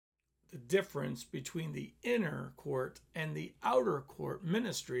the difference between the inner court and the outer court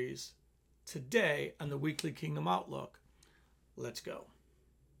ministries today on the Weekly Kingdom Outlook. Let's go.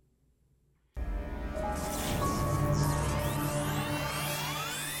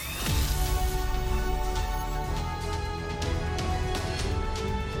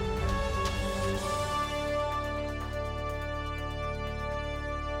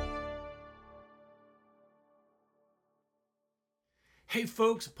 Hey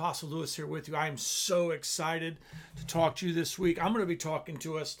folks, Apostle Lewis here with you. I am so excited to talk to you this week. I'm going to be talking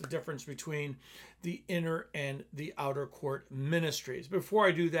to us the difference between the inner and the outer court ministries. Before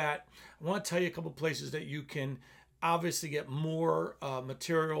I do that, I want to tell you a couple places that you can obviously get more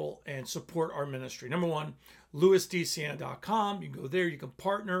material and support our ministry. Number one, lewisdcianna.com. You can go there, you can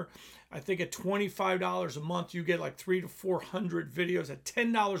partner. I think at $25 a month, you get like 300 to 400 videos. At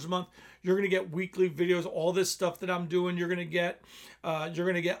 $10 a month, you're going to get weekly videos. All this stuff that I'm doing, you're going to get a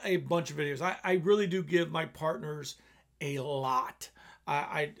bunch of videos. I really do give my partners a lot.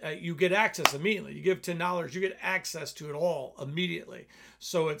 You get access immediately. You give $10, you get access to it all immediately.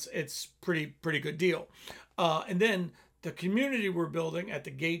 So it's pretty good deal. And then the community we're building at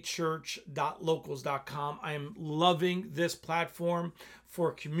thegatechurch.locals.com. I am loving this platform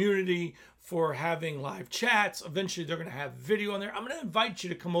for community, for having live chats. Eventually, they're going to have video on there. I'm going to invite you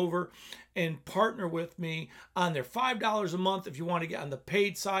to come over and partner with me on there. $5 a month. If you want to get on the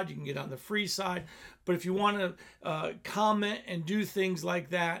paid side, you can get on the free side. But if you want to comment and do things like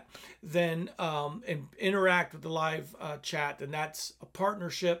that, then and interact with the live chat, then that's a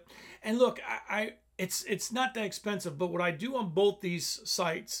partnership. And look, it's not that expensive, but what I do on both these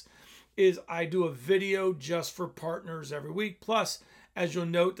sites is I do a video just for partners every week. Plus, as you'll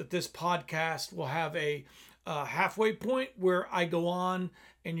note, that this podcast will have a halfway point where I go on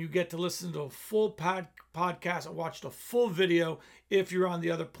and you get to listen to a full podcast. I watched a full video if you're on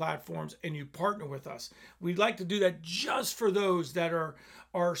the other platforms and you partner with us. We'd like to do that just for those that are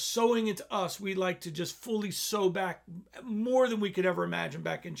sowing into us. We'd like to just fully sow back more than we could ever imagine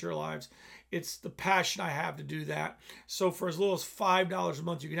back into your lives. It's the passion I have to do that. So for as little as $5 a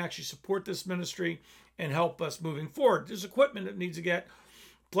month, you can actually support this ministry and help us moving forward. There's equipment that needs to get.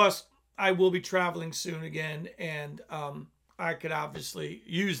 Plus, I will be traveling soon again, and I could obviously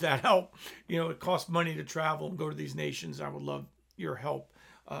use that help. You know, it costs money to travel and go to these nations. I would love your help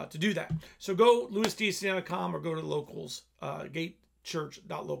to do that. So go lewisdcianna.com or go to locals,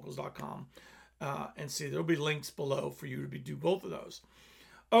 gatechurch.locals.com, and see. There'll be links below for you to do both of those.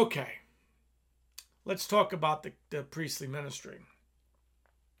 Okay. Let's talk about the priestly ministry.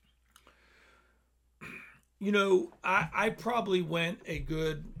 You know, I probably went a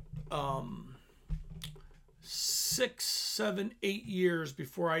good 6, 7, 8 years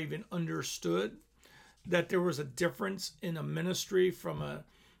before I even understood that there was a difference in a ministry from an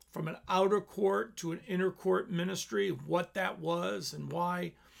outer court to an inner court ministry, what that was and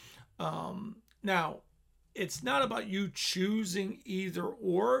why. Now, it's not about you choosing either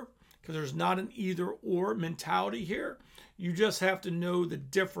or, because there's not an either or mentality here. You just have to know the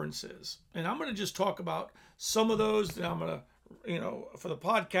differences. And I'm going to just talk about some of those that I'm going to, for the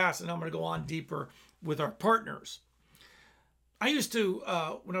podcast, and I'm going to go on deeper with our partners. I used to,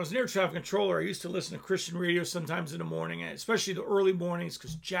 when I was an air traffic controller, I used to listen to Christian radio sometimes in the morning, especially the early mornings,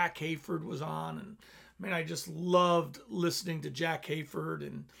 because Jack Hayford was on. And man, I just loved listening to Jack Hayford.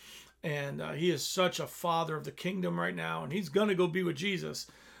 And he is such a father of the kingdom right now. And he's going to go be with Jesus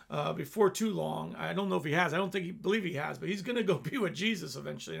before too long. I don't know if he has. I don't believe he has, but he's going to go be with Jesus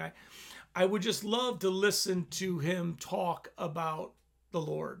eventually. And I would just love to listen to him talk about the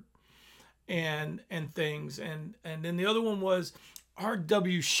Lord and things. And then the other one was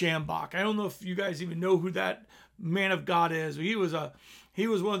R.W. Shambach. I don't know if you guys even know who that man of God is. He was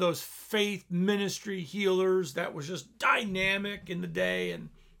one of those faith ministry healers that was just dynamic in the day.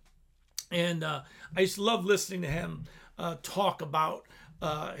 And I used to love listening to him talk about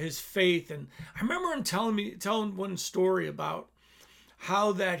his faith. And I remember him telling one story about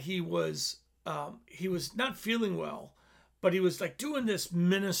how that he was not feeling well, but he was like doing this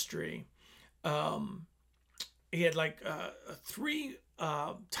ministry. He had like 3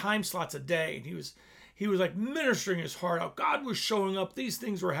 time slots a day, and he was like ministering his heart out. God was showing up. These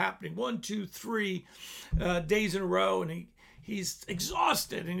things were happening 1, 2, 3 days in a row, and he's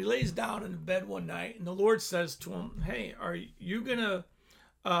exhausted, and he lays down in bed one night, and the Lord says to him, "Hey, are you gonna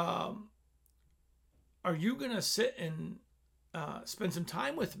sit and spend some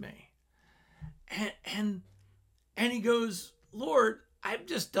time with me?" And he goes, "Lord, I've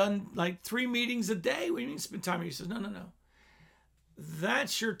just done like 3 meetings a day. What do you mean spend time?" He says, No.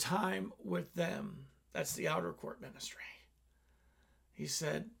 That's your time with them. That's the outer court ministry. He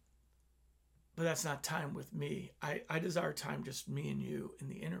said, but that's not time with me. I desire time just me and you in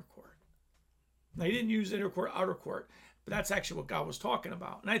the inner court. Now, he didn't use inner court, outer court, but that's actually what God was talking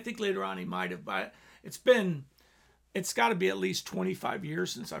about. And I think later on he might have, but it's got to be at least 25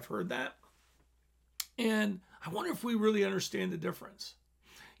 years since I've heard that. And I wonder if we really understand the difference.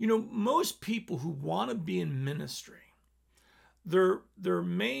 You know, most people who want to be in ministry, their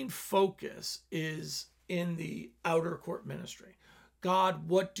main focus is in the outer court ministry. God,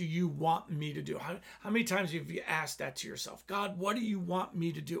 what do you want me to do? How many times have you asked that to yourself? God, what do you want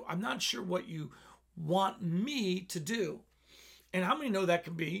me to do? I'm not sure what you want me to do. And how many know that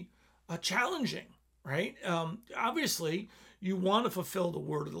can be challenging, right? Obviously, you want to fulfill the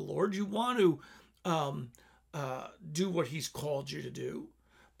word of the Lord. You want to do what he's called you to do.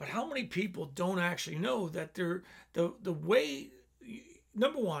 But how many people don't actually know that they're the way?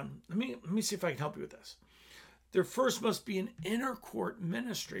 Number one, let me see if I can help you with this. There first must be an inner court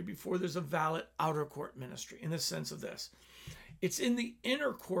ministry before there's a valid outer court ministry, in the sense of this. It's in the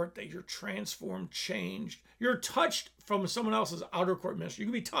inner court that you're transformed, changed. You're touched from someone else's outer court ministry. You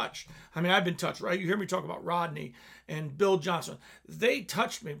can be touched. I mean, I've been touched, right? You hear me talk about Rodney and Bill Johnson. They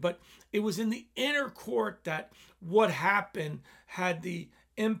touched me, but it was in the inner court that what happened had the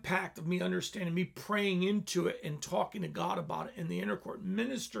impact of me understanding, me praying into it and talking to God about it in the inner court,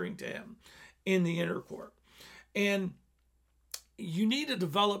 ministering to him in the inner court. And you need to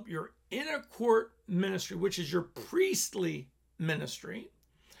develop your inner court ministry, which is your priestly ministry.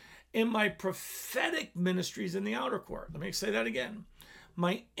 And my prophetic ministry is in the outer court. Let me say that again.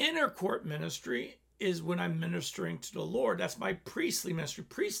 My inner court ministry is when I'm ministering to the Lord. That's my priestly ministry.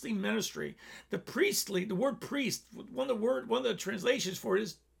 Priestly ministry. The word priest, one of the translations for it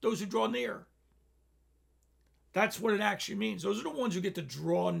is those who draw near. That's what it actually means. Those are the ones who get to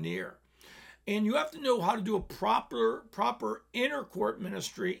draw near. And you have to know how to do a proper inner court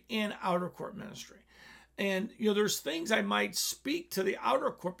ministry and outer court ministry. And, you know, there's things I might speak to the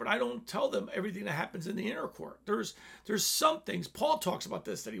outer court, but I don't tell them everything that happens in the inner court. There's some things, Paul talks about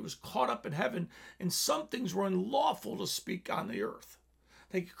this, that he was caught up in heaven, and some things were unlawful to speak on the earth.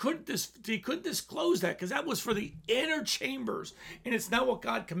 He couldn't disclose that because that was for the inner chambers, and it's not what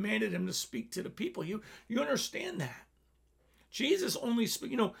God commanded him to speak to the people. You understand that. Jesus only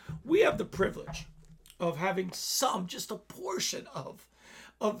speaks, we have the privilege of having just a portion of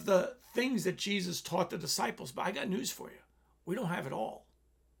the things that Jesus taught the disciples. But I got news for you. We don't have it all.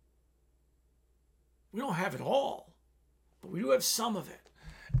 We don't have it all, but we do have some of it.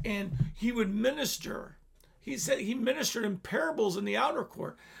 And he would minister. He said he ministered in parables in the outer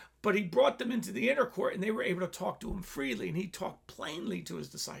court, but he brought them into the inner court and they were able to talk to him freely, and he talked plainly to his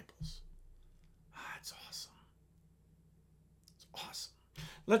disciples. It's awesome. Awesome.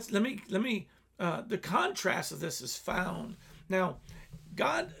 Let me the contrast of this is found. Now,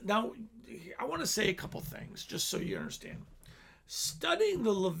 I want to say a couple things just so you understand. Studying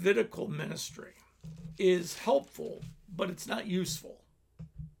the Levitical ministry is helpful, but it's not useful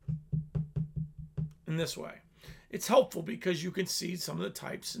in this way. It's helpful because you can see some of the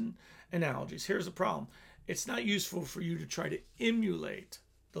types and analogies. Here's the problem. It's not useful for you to try to emulate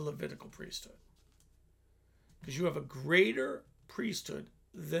the Levitical priesthood, because you have a greater priesthood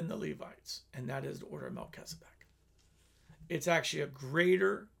than the Levites, and that is the order of Melchizedek. It's actually a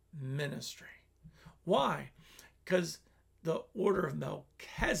greater ministry. Why? Because the order of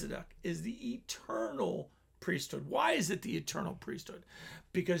Melchizedek is the eternal priesthood. Why is it the eternal priesthood?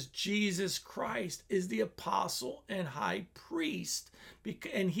 Because Jesus Christ is the apostle and high priest,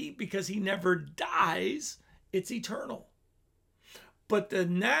 because he never dies, it's eternal. But the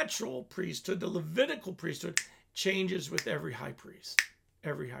natural priesthood, the Levitical priesthood, changes with every high priest.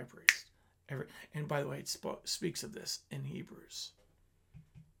 Every high priest. And by the way, it speaks of this in Hebrews.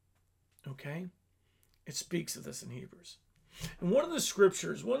 Okay? It speaks of this in Hebrews. And one of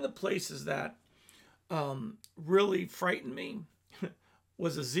the places that really frightened me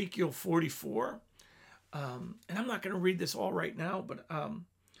was Ezekiel 44. And I'm not going to read this all right now,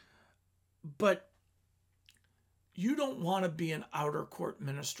 but you don't want to be an outer court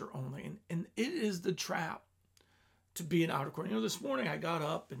minister only. And it is the trap to be an outer court. This morning I got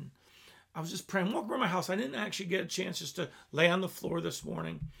up and I was just praying, walking around my house. I didn't actually get a chance just to lay on the floor this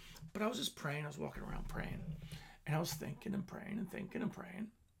morning, but I was just praying. I was walking around praying, and I was thinking and praying and thinking and praying.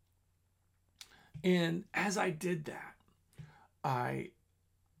 And as I did that, I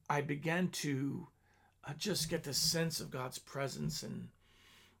began to just get the sense of God's presence, and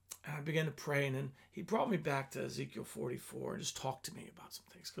I began to pray, and then he brought me back to Ezekiel 44 and just talked to me about some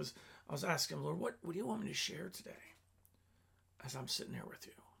things, because I was asking him, Lord, what do you want me to share today as I'm sitting here with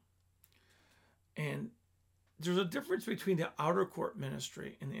you? And there's a difference between the outer court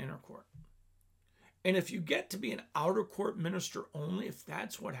ministry and the inner court. And if you get to be an outer court minister only, if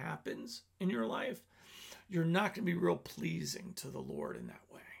that's what happens in your life, you're not going to be real pleasing to the Lord in that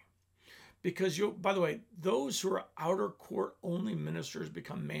way. Because by the way, those who are outer court only ministers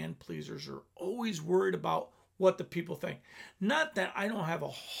become man pleasers, are always worried about what the people think. Not that I don't have a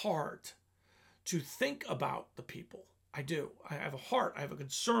heart to think about the people. I do. I have a heart. I have a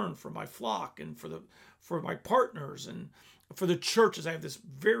concern for my flock and for my partners and for the churches. I have this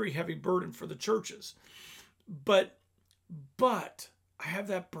very heavy burden for the churches. But I have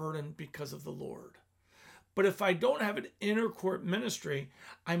that burden because of the Lord. But if I don't have an inner court ministry,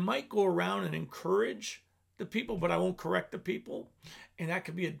 I might go around and encourage the people, but I won't correct the people. And that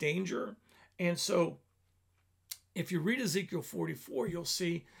could be a danger. And so if you read Ezekiel 44, you'll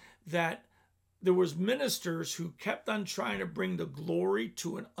see that there was ministers who kept on trying to bring the glory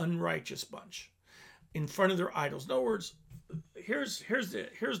to an unrighteous bunch in front of their idols. In other words, here's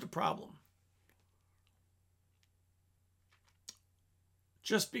the problem.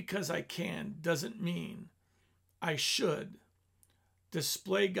 Just because I can doesn't mean I should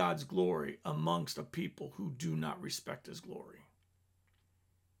display God's glory amongst a people who do not respect his glory.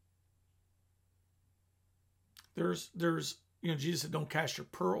 There's Jesus said, don't cast your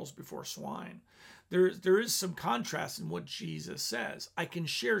pearls before swine. There is some contrast in what Jesus says. I can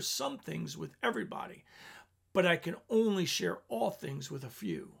share some things with everybody, but I can only share all things with a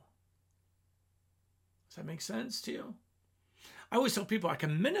few. Does that make sense to you? I always tell people I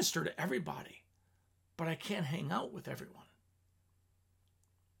can minister to everybody, but I can't hang out with everyone.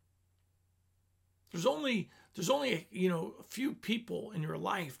 There's only a few people in your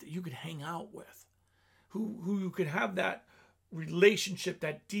life that you could hang out with, who you could have that relationship,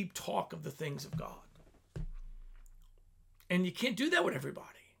 that deep talk of the things of God. And you can't do that with everybody.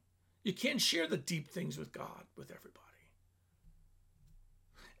 You can't share the deep things with God with everybody.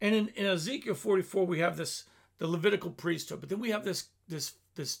 And in Ezekiel 44, we have the Levitical priesthood, but then we have this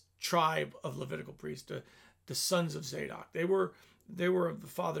tribe of Levitical priests, the sons of Zadok. They were of the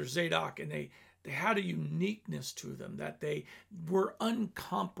father Zadok, and they had a uniqueness to them that they were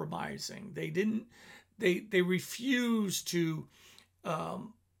uncompromising. They refused to,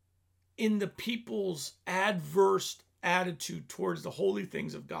 in the people's adverse attitude towards the holy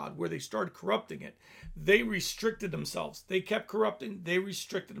things of God, where they started corrupting it, they restricted themselves. They kept corrupting, they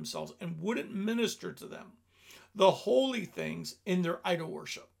restricted themselves and wouldn't minister to them, the holy things, in their idol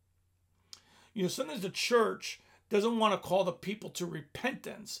worship. Sometimes the church doesn't want to call the people to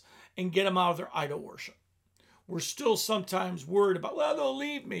repentance and get them out of their idol worship. We're still sometimes worried about, well, they'll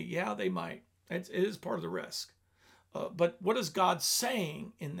leave me. Yeah, they might. It is part of the risk. But what is God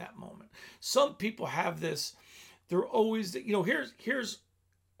saying in that moment? Some people have this. They're always, here's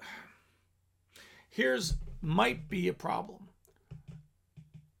might be a problem.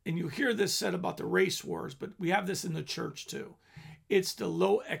 And you hear this said about the race wars, but we have this in the church too. It's the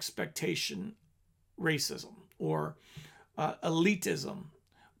low expectation racism or elitism,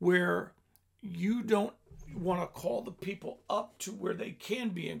 where you don't want to call the people up to where they can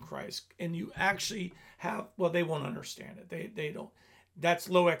be in Christ, and you actually have, well, they won't understand it. They don't. That's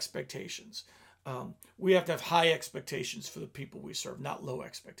low expectations. We have to have high expectations for the people we serve, not low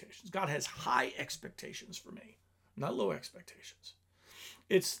expectations. God has high expectations for me, not low expectations.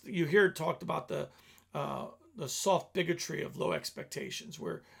 You hear it talked about the soft bigotry of low expectations,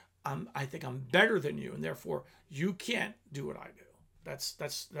 where I think I'm better than you, and therefore you can't do what I do.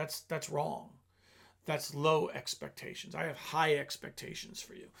 That's wrong. That's low expectations. I have high expectations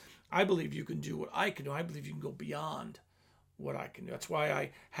for you. I believe you can do what I can do. I believe you can go beyond what I can do. That's why I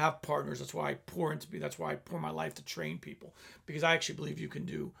have partners. That's why I pour into me. That's why I pour my life to train people, because I actually believe you can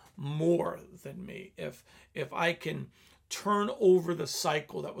do more than me. If I can turn over the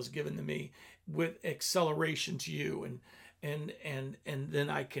cycle that was given to me with acceleration to you, and then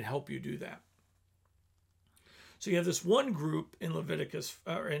I can help you do that. So you have this one group in Leviticus,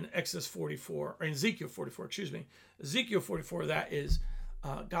 or in Exodus 44, or in Ezekiel 44, Ezekiel 44, that is,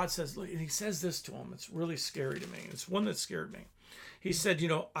 God says, and he says this to him. It's really scary to me. It's one that scared me. He said,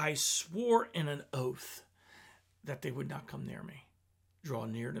 I swore in an oath that they would not come near me, draw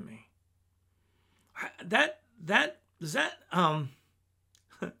near to me. They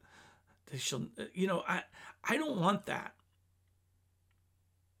shall, I don't want that.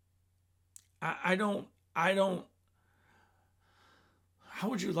 I don't. How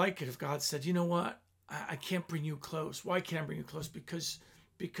would you like it if God said, you know what? I can't bring you close. Why can't I bring you close? Because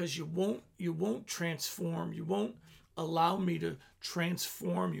you won't transform. You won't allow me to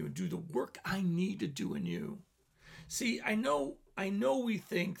transform you and do the work I need to do in you. See, I know we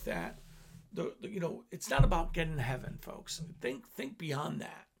think that it's not about getting to heaven, folks. Think beyond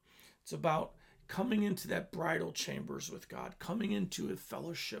that. It's about coming into that bridal chambers with God, coming into a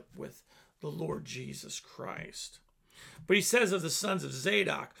fellowship with the Lord Jesus Christ. But he says of the sons of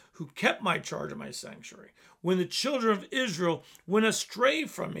Zadok, who kept my charge of my sanctuary, when the children of Israel went astray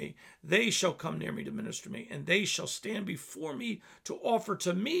from me, they shall come near me to minister to me, and they shall stand before me to offer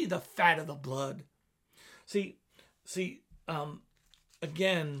to me the fat of the blood. See,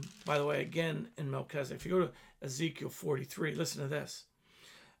 again, by the way, again in Melchizedek, if you go to Ezekiel 43, listen to this.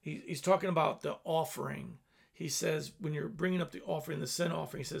 He's talking about the offering. He says, when you're bringing up the offering, the sin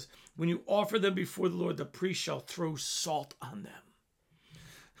offering, he says, when you offer them before the Lord, the priest shall throw salt on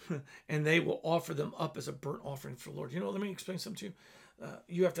them. And they will offer them up as a burnt offering for the Lord. You know, let me explain something to you.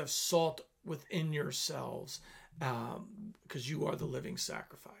 You have to have salt within yourselves because you are the living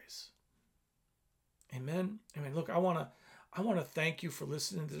sacrifice. Amen. Amen. Look, I want to thank you for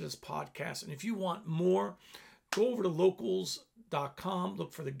listening to this podcast. And if you want more, go over to locals.com,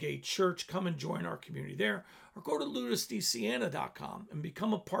 look for the Gay Church, come and join our community there, or go to ludusdsiena.com and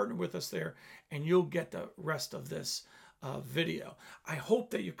become a partner with us there, and you'll get the rest of this video. I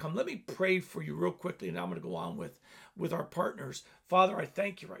hope that you come. Let me pray for you real quickly, and I'm going to go on with our partners. Father, I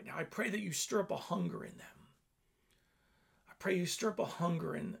thank you right now. I pray that you stir up a hunger in them. I pray you stir up a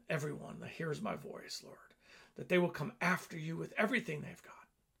hunger in everyone that hears my voice, Lord, that they will come after you with everything they've got.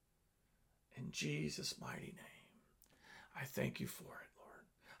 In Jesus' mighty name, I thank you for it, Lord.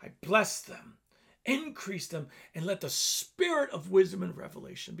 I bless them, increase them, and let the spirit of wisdom and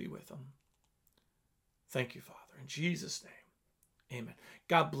revelation be with them. Thank you, Father. In Jesus' name, amen.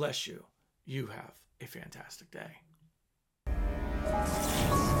 God bless you. You have a fantastic day.